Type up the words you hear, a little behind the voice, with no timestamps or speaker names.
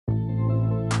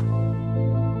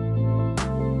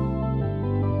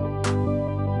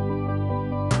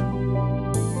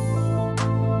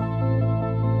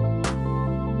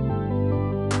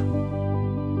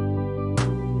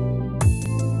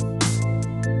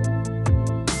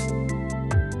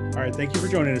All right, thank you for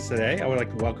joining us today. I would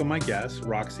like to welcome my guest,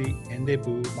 Roxy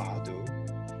Ndebumadu.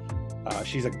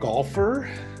 She's a golfer,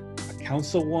 a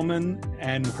councilwoman,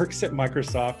 and works at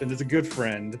Microsoft, and is a good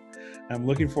friend. I'm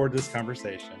looking forward to this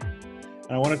conversation.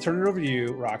 And I want to turn it over to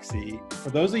you, Roxy.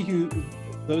 For those of you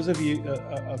in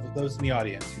the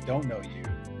audience who don't know you,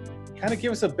 kind of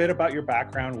give us a bit about your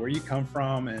background, where you come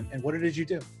from, and what it is you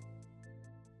do.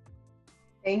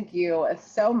 Thank you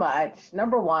so much.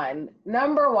 Number one,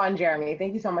 Jeremy,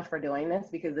 thank you so much for doing this,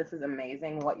 because this is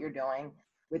amazing what you're doing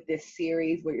with this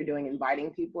series, what you're doing, inviting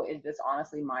people is just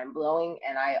honestly mind-blowing.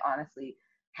 And I honestly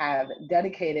have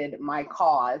dedicated my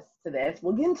cause to this.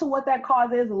 We'll get into what that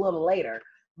cause is a little later,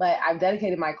 but I've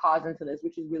dedicated my cause into this,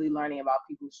 which is really learning about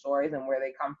people's stories and where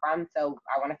they come from. So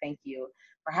I want to thank you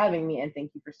for having me, and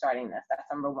thank you for starting this. That's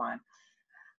number one.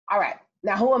 All right,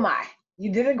 now who am I?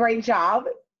 You did a great job.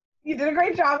 You did a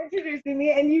great job introducing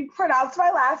me, and you pronounced my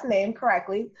last name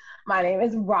correctly. My name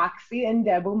is Roxy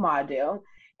Ndebumadu,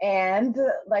 and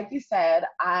like you said,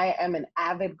 I am an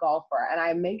avid golfer, and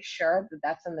I make sure that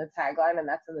that's in the tagline and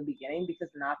that's in the beginning, because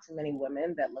not too many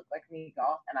women that look like me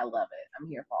golf, and I love it. I'm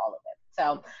here for all of it.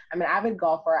 So I'm an avid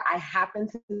golfer. I happen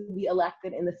to be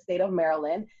elected in the state of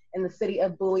Maryland, in the city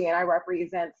of Bowie, and I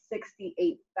represent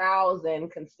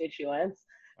 68,000 constituents.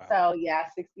 So yeah,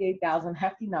 68,000,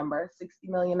 hefty number, $60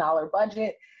 million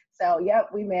budget. So yep,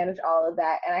 we manage all of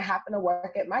that. And I happen to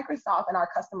work at Microsoft in our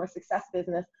customer success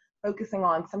business, focusing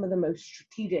on some of the most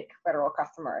strategic federal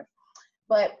customers.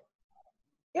 But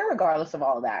irregardless of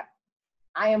all of that,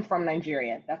 I am from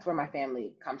Nigeria. That's where my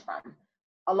family comes from.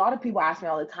 A lot of people ask me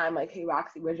all the time, like, hey,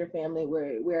 Roxy, where's your family?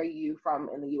 Where are you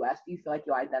from in the US? Do you feel like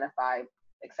you identify,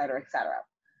 et cetera, et cetera?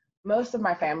 Most of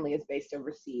my family is based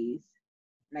overseas.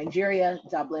 Nigeria,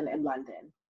 Dublin, and London.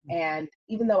 And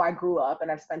even though I grew up and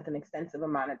I've spent an extensive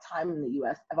amount of time in the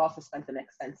US, I've also spent an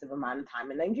extensive amount of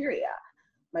time in Nigeria.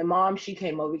 My mom, she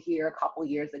came over here a couple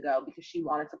years ago because she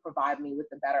wanted to provide me with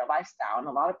a better lifestyle. And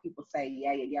a lot of people say,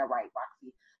 yeah, right,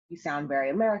 Roxy, you sound very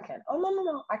American. Oh,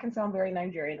 no, I can sound very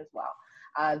Nigerian as well.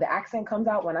 The accent comes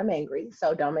out when I'm angry,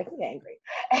 so don't make me angry.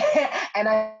 And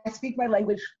I speak my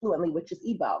language fluently, which is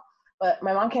Igbo. But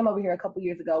my mom came over here a couple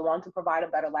years ago, wanted to provide a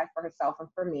better life for herself and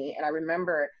for me. And I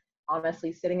remember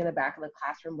honestly sitting in the back of the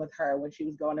classroom with her when she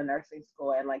was going to nursing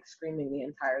school, and like screaming the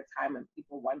entire time, and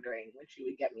people wondering when she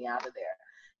would get me out of there.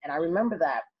 And I remember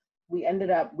that we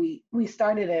ended up, we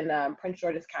started in Prince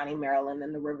George's County, Maryland,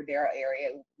 in the Riverdale area.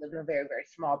 We lived in a very, very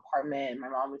small apartment. And my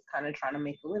mom was kind of trying to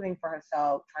make a living for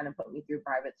herself, trying to put me through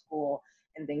private school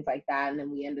and things like that. And then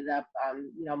we ended up,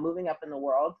 moving up in the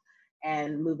world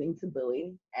and moving to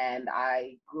Bowie, and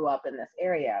I grew up in this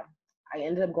area. I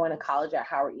ended up going to college at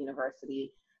Howard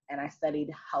University, and I studied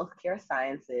healthcare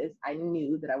sciences. I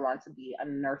knew that I wanted to be a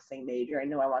nursing major. I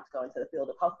knew I wanted to go into the field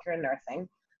of healthcare and nursing,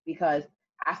 because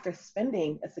after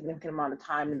spending a significant amount of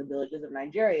time in the villages of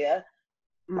Nigeria,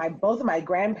 both of my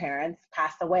grandparents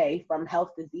passed away from health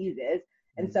diseases.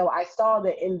 And so I saw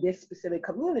that in this specific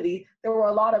community, there were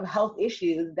a lot of health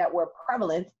issues that were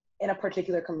prevalent in a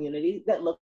particular community that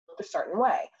looked a certain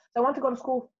way. So I wanted to go to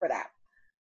school for that.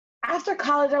 After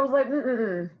college, I was like,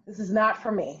 this is not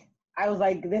for me. I was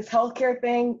like, this healthcare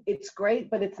thing, it's great,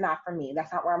 but it's not for me.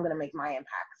 That's not where I'm going to make my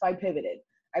impact. So I pivoted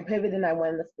and I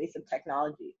went in the space of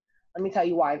technology. Let me tell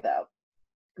you why though.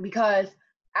 Because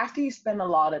after you spend a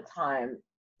lot of time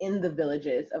in the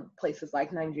villages of places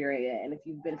like Nigeria, and if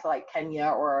you've been to like Kenya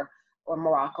or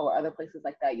Morocco or other places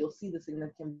like that, you'll see the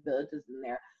significant villages in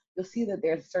there. You'll see that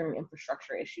there's certain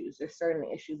infrastructure issues. There's certain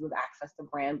issues with access to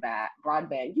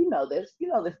broadband. You know this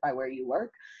by where you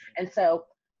work. And so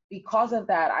because of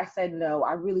that, I said, no,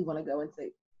 I really want to go into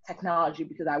technology,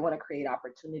 because I want to create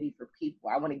opportunity for people.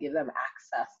 I want to give them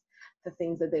access to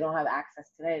things that they don't have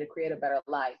access today, to create a better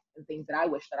life, and things that I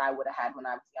wish that I would have had when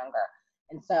I was younger.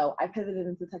 And so I pivoted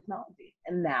into technology,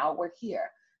 and now we're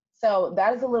here. So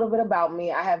that is a little bit about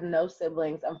me. I have no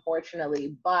siblings,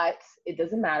 unfortunately, but it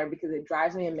doesn't matter, because it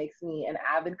drives me and makes me an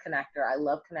avid connector. I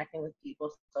love connecting with people.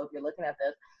 So if you're looking at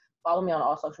this, follow me on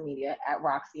all social media at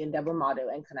Roxy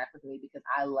Ndebumadu and connect with me, because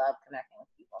I love connecting with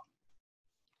people.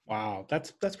 Wow,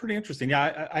 that's pretty interesting.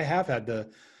 Yeah, I have had the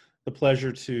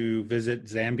pleasure to visit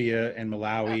Zambia and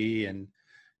Malawi and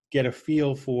get a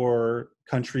feel for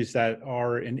countries that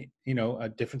are in, a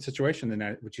different situation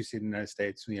than what you see in the United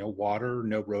States. Water,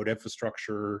 no road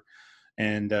infrastructure.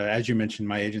 And as you mentioned,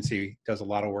 my agency does a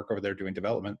lot of work over there doing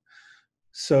development.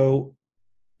 So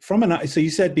so you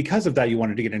said because of that, you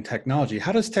wanted to get into technology.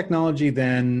 How does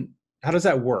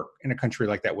that work in a country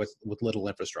like that with little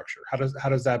infrastructure? How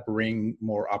does that bring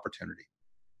more opportunity?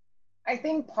 I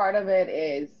think part of it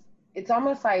is it's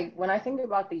almost like when I think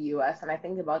about the US and I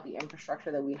think about the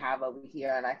infrastructure that we have over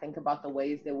here and I think about the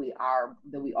ways that we are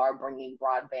bringing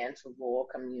broadband to rural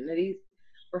communities,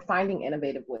 we're finding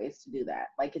innovative ways to do that.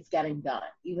 Like it's getting done,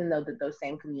 even though that those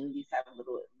same communities have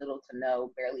little to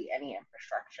no, barely any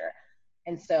infrastructure.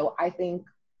 And so I think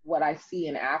what I see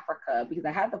in Africa, because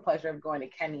I had the pleasure of going to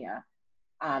Kenya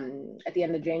at the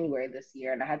end of January this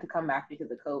year, and I had to come back because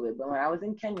of COVID. But when I was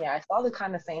in Kenya, I saw the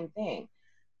kind of same thing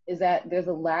is that there's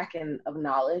a lack of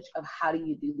knowledge of how do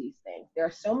you do these things. There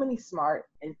are so many smart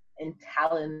and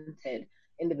talented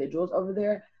individuals over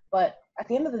there, but at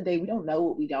the end of the day, we don't know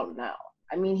what we don't know.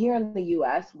 I mean, here in the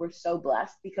US, we're so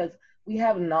blessed because we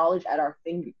have knowledge at our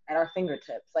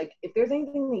fingertips. Like if there's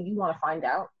anything that you want to find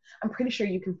out, I'm pretty sure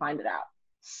you can find it out.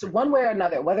 So one way or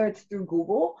another, whether it's through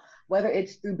Google, whether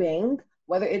it's through Bing,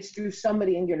 whether it's through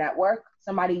somebody in your network,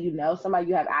 somebody you know, somebody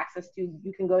you have access to,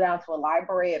 you can go down to a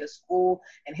library at a school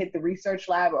and hit the research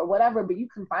lab or whatever, but you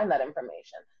can find that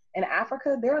information. In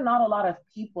Africa, there are not a lot of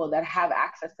people that have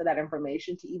access to that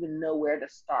information to even know where to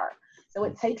start. So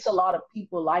it takes a lot of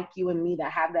people like you and me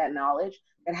that have that knowledge,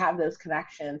 that have those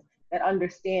connections, that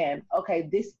understand, okay,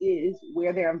 this is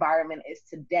where their environment is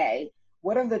today.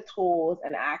 What are the tools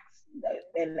and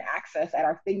access at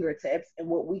our fingertips and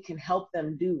what we can help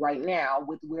them do right now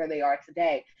with where they are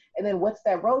today? And then what's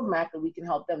that roadmap that we can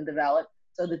help them develop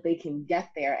so that they can get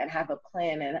there and have a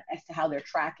plan and as to how they're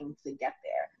tracking to get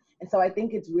there. And so I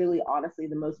think it's really honestly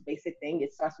the most basic thing.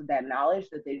 It starts with that knowledge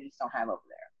that they just don't have over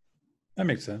there. That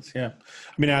makes sense. Yeah.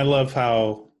 I mean, I love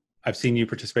how I've seen you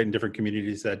participate in different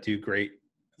communities that do great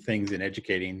things in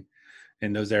educating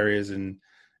in those areas. And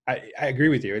I agree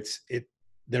with you.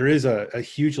 There is a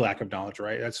huge lack of knowledge,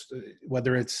 right? That's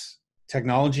whether it's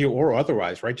technology or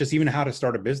otherwise, right? Just even how to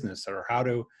start a business or how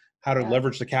to Yeah.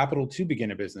 leverage the capital to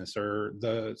begin a business or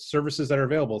the services that are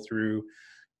available through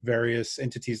various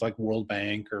entities like World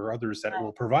Bank or others that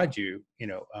will provide you,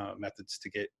 methods to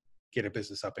get a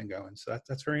business up and going. So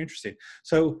that's very interesting.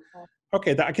 So,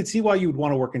 okay, I can see why you would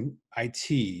want to work in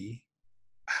IT.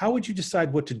 How would you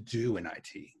decide what to do in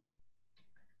IT?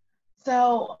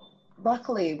 So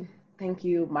luckily, thank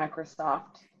you,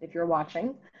 Microsoft, if you're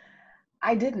watching.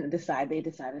 I didn't decide, they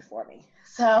decided for me.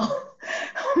 So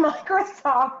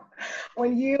Microsoft,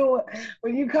 when you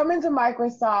when you come into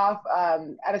Microsoft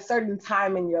at a certain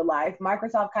time in your life,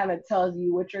 Microsoft kind of tells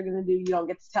you what you're gonna do. You don't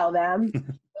get to tell them.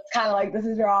 It's kind of like this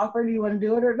is your offer. Do you want to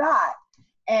do it or not?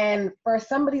 And for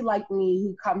somebody like me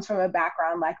who comes from a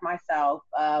background like myself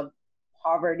of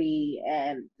poverty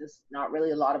and just not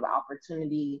really a lot of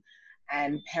opportunity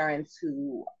and parents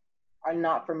who are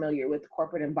not familiar with the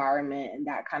corporate environment and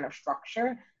that kind of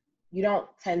structure, you don't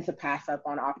tend to pass up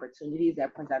on opportunities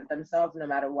that present themselves no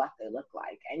matter what they look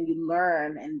like. And you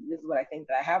learn, and this is what I think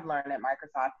that I have learned at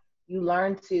Microsoft, you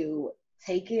learn to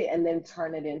take it and then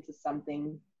turn it into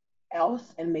something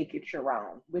else and make it your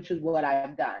own, which is what I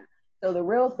have done. So the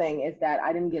real thing is that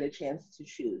I didn't get a chance to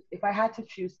choose. If I had to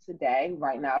choose today,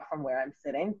 right now, from where I'm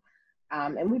sitting,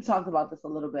 and we've talked about this a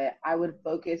little bit, I would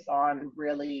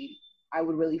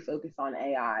really focus on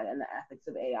AI and the ethics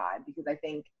of AI because I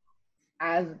think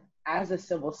as as a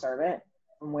civil servant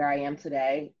from where I am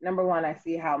today, number one, I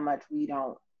see how much we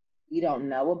don't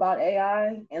know about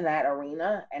AI in that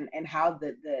arena and how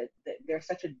there's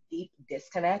such a deep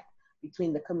disconnect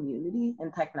between the community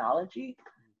and technology.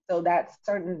 So that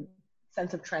certain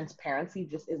sense of transparency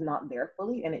just is not there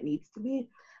fully and it needs to be.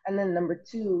 And then number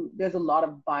two, there's a lot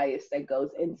of bias that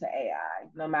goes into AI,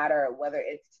 no matter whether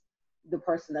it's the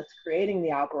person that's creating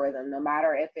the algorithm, no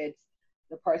matter if it's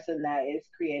the person that is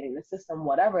creating the system,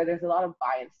 whatever, there's a lot of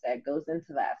bias that goes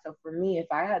into that. So for me, if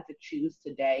I had to choose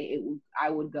today, I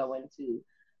would go into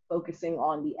focusing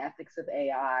on the ethics of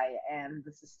AI and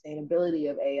the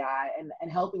sustainability of AI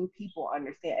and helping people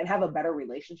understand and have a better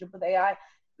relationship with AI.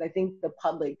 I think the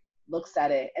public looks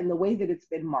at it and the way that it's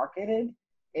been marketed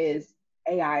is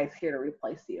AI is here to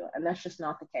replace you. And that's just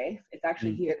not the case. It's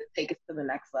actually Mm. here to take us to the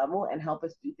next level and help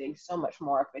us do things so much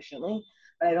more efficiently.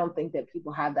 But I don't think that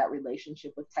people have that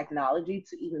relationship with technology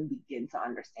to even begin to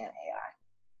understand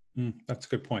AI. That's a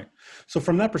good point. So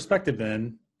from that perspective,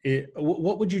 then,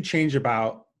 what would you change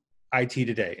about IT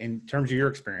today in terms of your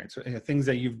experience, things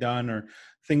that you've done or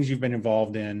things you've been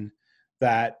involved in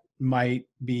that might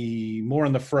be more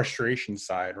on the frustration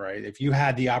side, right? If you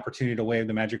had the opportunity to wave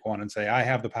the magic wand and say, I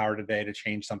have the power today to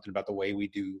change something about the way we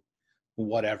do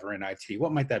whatever in IT,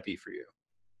 what might that be for you?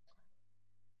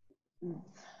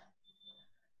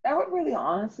 That would really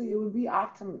honestly, it would be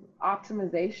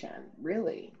optimization,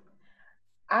 really.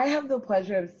 I have the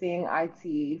pleasure of seeing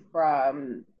IT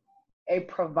from a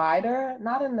provider,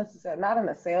 not in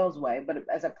a sales way, but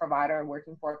as a provider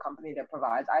working for a company that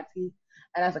provides IT,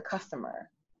 and as a customer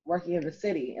working in the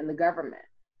city, in the government.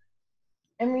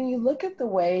 And when you look at the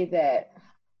way that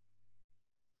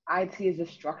IT is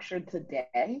structured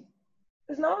today,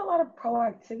 there's not a lot of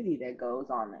proactivity that goes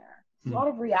on there. It's a lot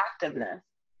of reactiveness.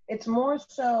 It's more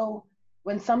so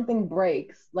when something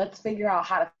breaks, let's figure out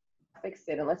how to fix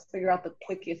it and let's figure out the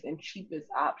quickest and cheapest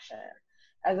option,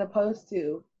 as opposed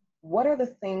to what are the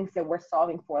things that we're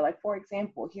solving for. Like, for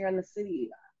example, here in the city,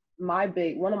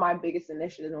 one of my biggest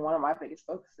initiatives and one of my biggest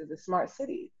focuses is smart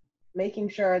cities, making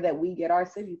sure that we get our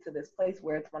city to this place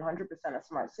where it's 100% a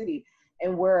smart city,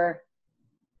 and we're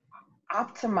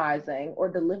optimizing or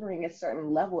delivering a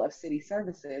certain level of city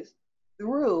services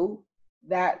through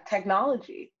that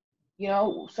technology.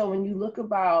 So when you look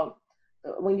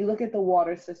at the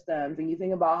water systems and you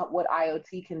think about what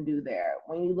IoT can do there,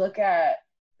 when you look at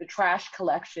the trash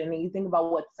collection and you think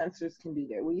about what sensors can do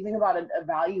there, when you think about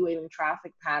evaluating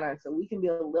traffic patterns so we can be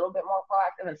a little bit more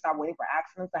proactive and stop waiting for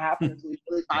accidents to happen until we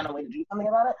really find a way to do something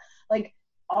about it. Like,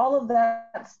 all of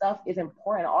that stuff is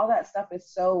important. All that stuff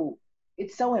is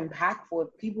it's so impactful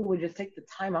if people would just take the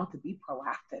time out to be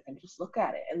proactive and just look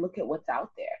at it and look at what's out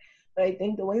there. But I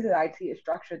think the way that IT is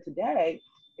structured today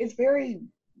is very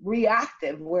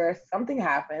reactive, where something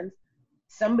happens,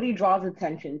 somebody draws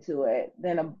attention to it,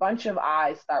 then a bunch of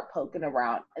eyes start poking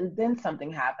around, and then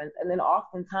something happens. And then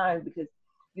oftentimes, because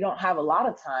you don't have a lot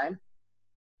of time,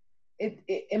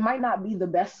 it might not be the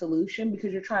best solution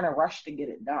because you're trying to rush to get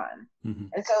it done. Mm-hmm.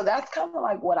 And so that's kind of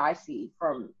like what I see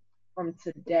from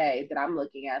today that I'm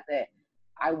looking at, that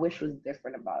I wish was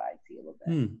different about IT a little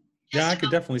bit. Yeah, I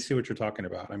could definitely see what you're talking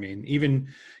about. I mean, even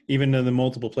in the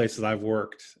multiple places I've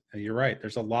worked, you're right.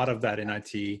 There's a lot of that in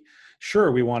IT.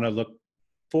 Sure, we want to look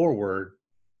forward,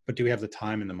 but do we have the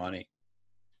time and the money?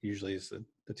 Usually is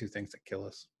the two things that kill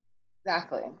us.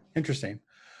 Exactly. Interesting.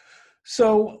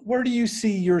 So where do you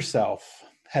see yourself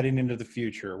heading into the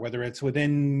future, whether it's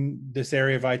within this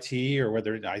area of IT or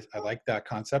whether I like that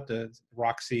concept of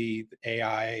Roxy,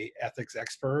 AI ethics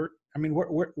expert? I mean,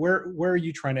 where are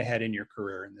you trying to head in your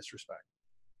career in this respect?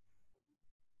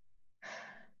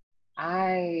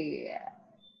 I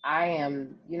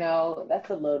am,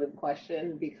 that's a loaded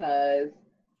question because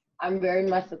I'm very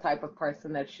much the type of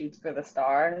person that shoots for the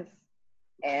stars.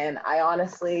 And I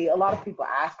honestly, a lot of people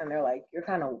ask and they're like, you're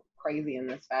kind of crazy in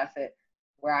this facet,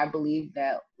 where I believe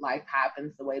that life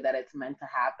happens the way that it's meant to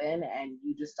happen, and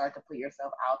you just start to put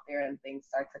yourself out there and things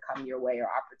start to come your way or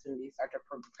opportunities start to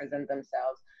present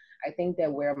themselves. I think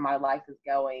that where my life is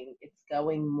going, it's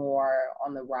going more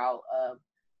on the route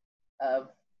of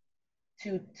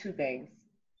two things: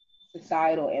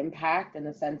 societal impact, in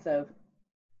the sense of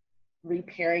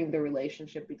repairing the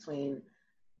relationship between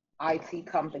IT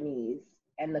companies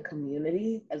and the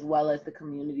community, as well as the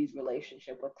community's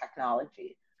relationship with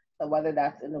technology. So whether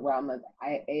that's in the realm of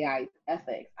AI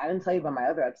ethics, I didn't tell you about my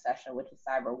other obsession, which is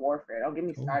cyber warfare. Don't get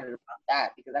me started about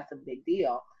that, because that's a big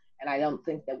deal. And I don't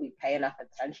think that we pay enough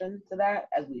attention to that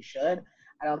as we should.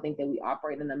 I don't think that we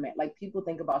operate in like, people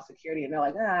think about security and they're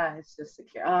like, it's just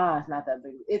secure. It's not that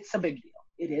big. It's a big deal.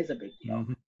 It is a big deal.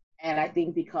 Mm-hmm. And I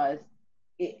think because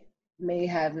it may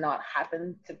have not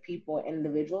happened to people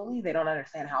individually, they don't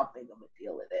understand how big of a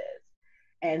deal it is.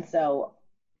 And so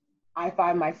I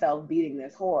find myself beating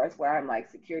this horse where I'm like,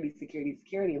 security, security,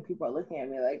 security. And people are looking at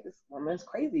me like, this woman's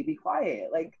crazy, be quiet.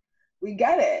 Like, we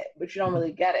get it, but you don't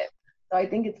really get it. So I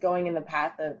think it's going in the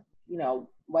path of,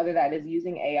 whether that is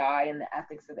using AI and the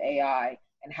ethics of AI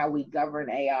and how we govern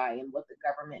AI and what the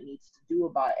government needs to do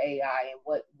about AI and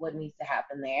what needs to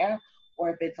happen there, or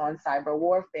if it's on cyber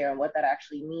warfare and what that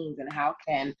actually means and how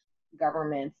can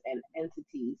governments and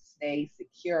entities stay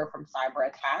secure from cyber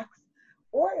attacks,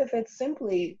 or if it's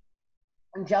simply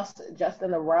just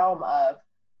in the realm of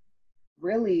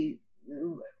really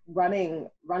running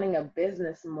a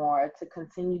business more to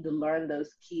continue to learn those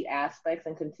key aspects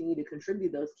and continue to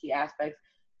contribute those key aspects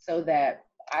so that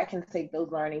I can take those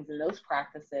learnings and those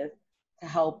practices to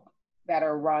help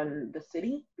better run the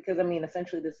city. Because I mean,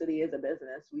 essentially the city is a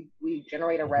business. We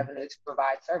generate a revenue to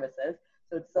provide services,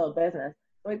 so it's still a business.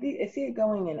 So I see it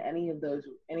going in any of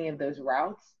those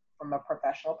routes from a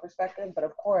professional perspective. But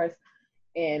of course,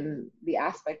 in the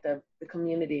aspect of the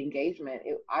community engagement,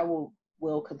 I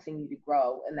will continue to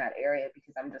grow in that area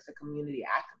because I'm just a community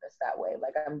activist that way.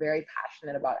 Like, I'm very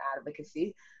passionate about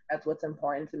advocacy. That's what's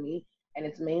important to me. And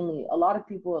it's mainly, a lot of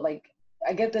people, like,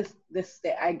 I hear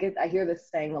this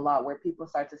saying a lot where people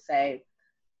start to say,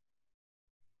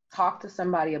 talk to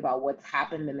somebody about what's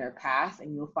happened in their past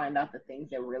and you'll find out the things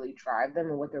that really drive them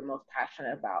and what they're most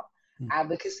passionate about.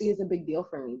 Advocacy is a big deal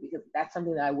for me because that's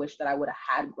something that I wish that I would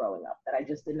have had growing up that I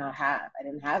just did not have. I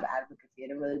didn't have advocacy. I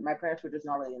didn't really, my parents were just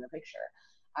not really in the picture.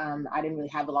 I didn't really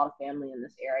have a lot of family in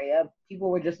this area. People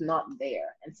were just not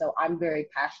there. And so I'm very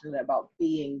passionate about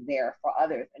being there for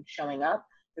others and showing up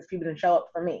because people didn't show up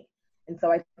for me. And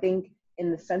so I think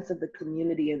in the sense of the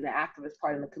community and the activist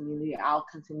part in the community, I'll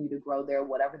continue to grow there,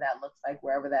 whatever that looks like,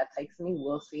 wherever that takes me,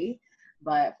 we'll see.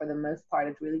 But for the most part,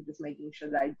 it's really just making sure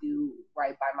that I do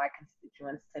right by my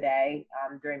constituents today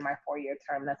during my 4-year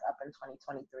term that's up in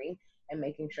 2023 and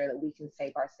making sure that we can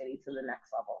take our city to the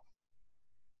next level.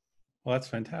 Well, that's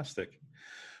fantastic.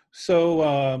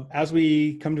 So as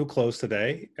we come to a close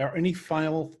today, are any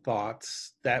final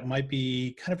thoughts that might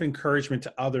be kind of encouragement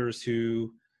to others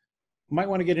who might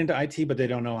want to get into IT, but they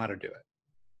don't know how to do it?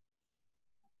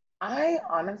 I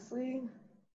honestly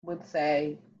would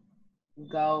say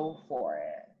go for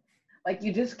it. Like,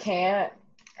 you just can't.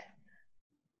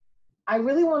 I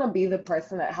really want to be the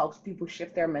person that helps people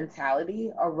shift their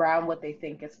mentality around what they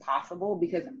think is possible,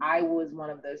 because I was one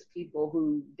of those people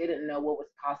who didn't know what was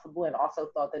possible and also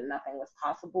thought that nothing was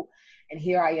possible. And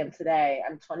here I am today.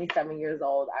 I'm 27 years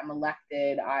old. I'm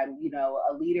elected. I'm,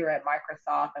 a leader at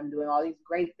Microsoft. I'm doing all these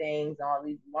great things and all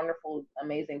these wonderful,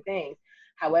 amazing things.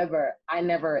 However, I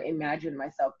never imagined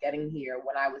myself getting here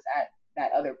when I was at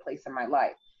that other place in my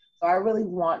life. So I really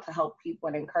want to help people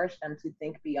and encourage them to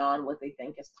think beyond what they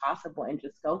think is possible and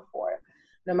just go for it.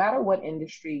 No matter what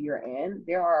industry you're in,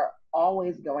 there are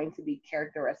always going to be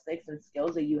characteristics and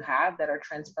skills that you have that are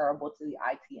transferable to the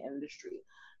IT industry.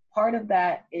 Part of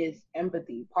that is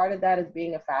empathy. Part of that is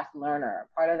being a fast learner.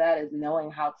 Part of that is knowing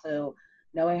how to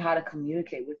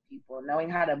communicate with people, knowing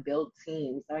how to build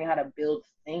teams, knowing how to build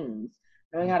things,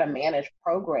 knowing how to manage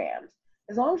programs.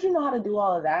 As long as you know how to do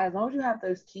all of that, as long as you have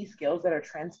those key skills that are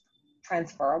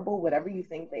transferable, whatever you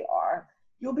think they are,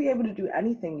 you'll be able to do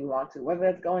anything you want to, whether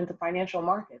it's going to financial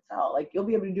markets, hell, like you'll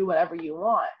be able to do whatever you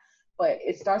want. But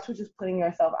it starts with just putting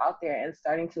yourself out there and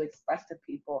starting to express to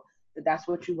people that that's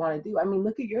what you want to do. I mean,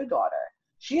 look at your daughter.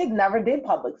 She had never did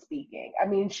public speaking. I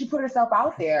mean, she put herself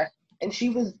out there and she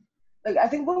was like, I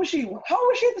think, how old was she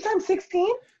at the time?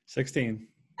 16? 16.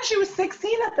 She was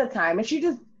 16 at the time. And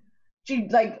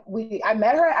I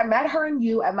met her and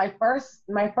you at my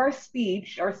first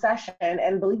speech or session,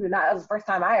 and believe it or not, that was the first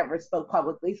time I ever spoke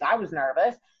publicly, so I was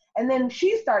nervous. And then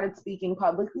she started speaking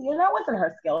publicly, and that wasn't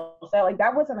her skill set, like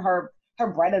that wasn't her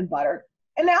bread and butter.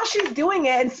 And now she's doing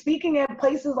it and speaking at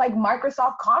places like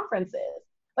Microsoft conferences.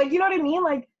 Like, you know what I mean?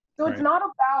 Like, so Right.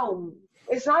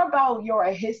 It's not about your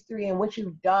history and what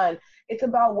you've done. It's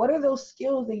about what are those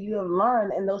skills that you have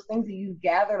learned and those things that you've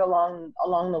gathered along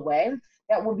the way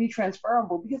that will be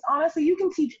transferable. Because honestly, you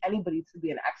can teach anybody to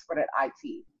be an expert at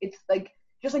IT. It's like,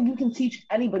 just like you can teach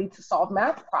anybody to solve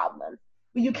math problems,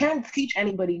 but you can't teach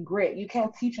anybody grit. You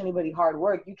can't teach anybody hard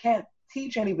work. You can't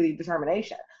teach anybody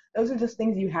determination. Those are just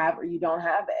things you have or you don't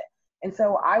have it. And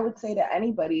so I would say to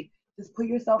anybody, just put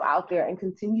yourself out there and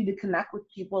continue to connect with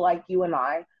people like you and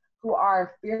I who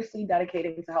are fiercely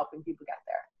dedicated to helping people get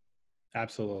there.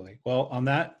 Absolutely. Well, on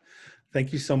that,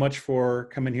 thank you so much for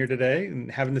coming here today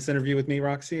and having this interview with me,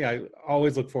 Roxy. I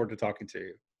always look forward to talking to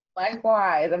you.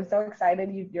 Likewise, I'm so excited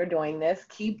you're doing this.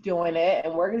 Keep doing it,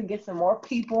 and we're going to get some more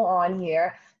people on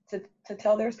here to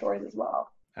tell their stories as well.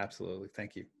 Absolutely.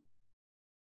 Thank you.